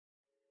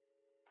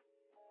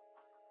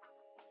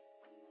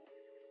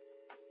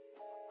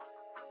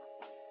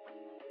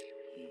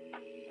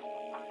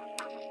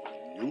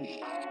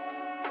you.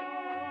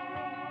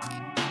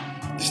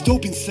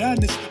 Dystopian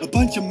sadness, a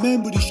bunch of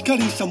men with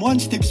cutting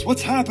someone's tips.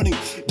 What's happening?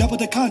 Double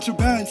the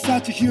contraband.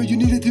 Sad to hear you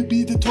needed to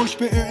be the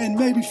torchbearer and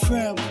maybe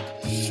fam.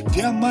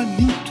 Damn, I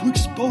need to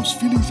expose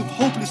feelings of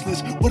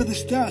hopelessness. What are the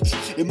stats?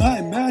 Am I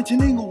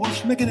imagining or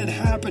what's making it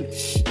happen?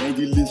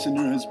 Every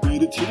listener has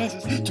better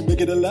chances to make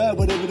it alive,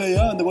 whatever they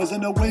are. There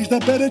wasn't always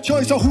that better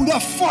choice. So who the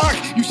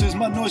fuck uses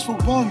my noise for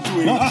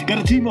wrongdoing? Got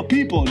a team of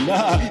people?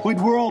 Nah, wait,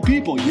 we're all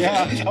people.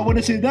 Yeah, I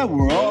wanna say that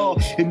we're all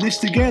in this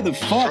together.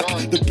 Fuck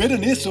the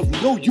bitterness of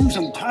no use.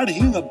 I'm tired of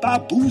hearing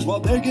about booze while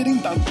they're getting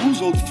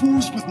bamboozled.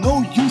 Fools with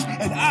no use,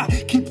 and I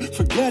keep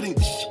forgetting.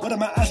 What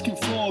am I asking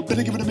for?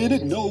 Better give it a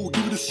minute? No,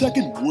 give it a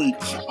second. Wait,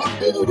 a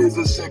minute is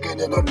a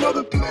second in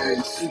another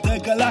place.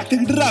 Intergalactic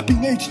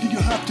rapping age, do you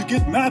have to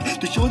get mad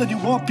to show that you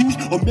want peace?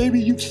 Or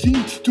maybe you've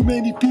seen too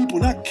many people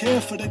not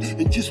care for that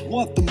and just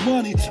want the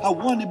money. I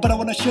want it, but I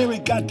wanna share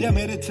it. Goddamn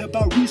it, it's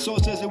about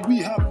resources and we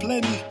have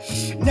plenty.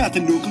 Not the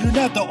nuclear,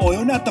 not the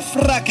oil, not the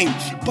fracking,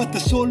 but the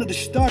solar to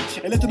start,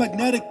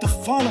 electromagnetic to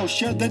follow.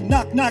 Share the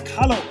knock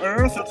hollow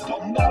earth. It's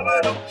the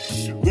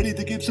Valero. Ready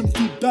to give some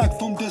feedback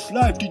from this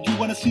life. Do you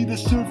wanna see the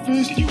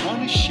surface? Do you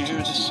wanna share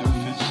the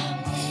surface?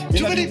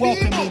 Too many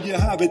welcome in your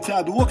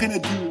habitat, but what can I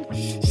do?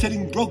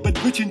 Setting broke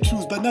but rich in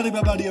truth, but not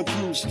everybody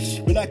approves.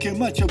 But I care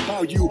much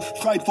about you,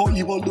 frightful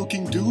evil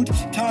looking dude.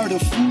 Tired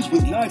of fools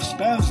with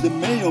lifespans that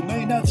may or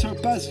may not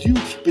surpass you.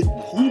 But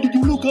who do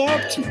you look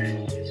up to?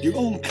 Your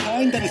own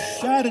kind? That is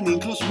saddening,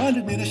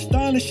 close-minded and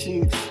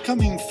astonishing.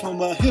 Coming from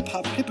a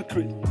hip-hop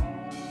hypocrite.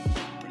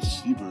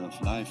 Perceiver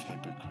of life,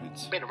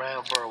 hypocrites. Been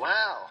around for a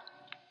while.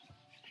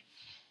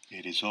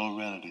 It is all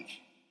relative.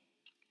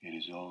 It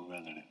is all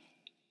relative.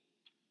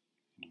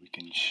 We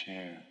can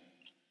share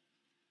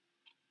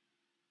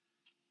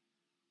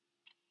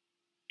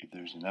if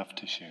there's enough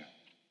to share.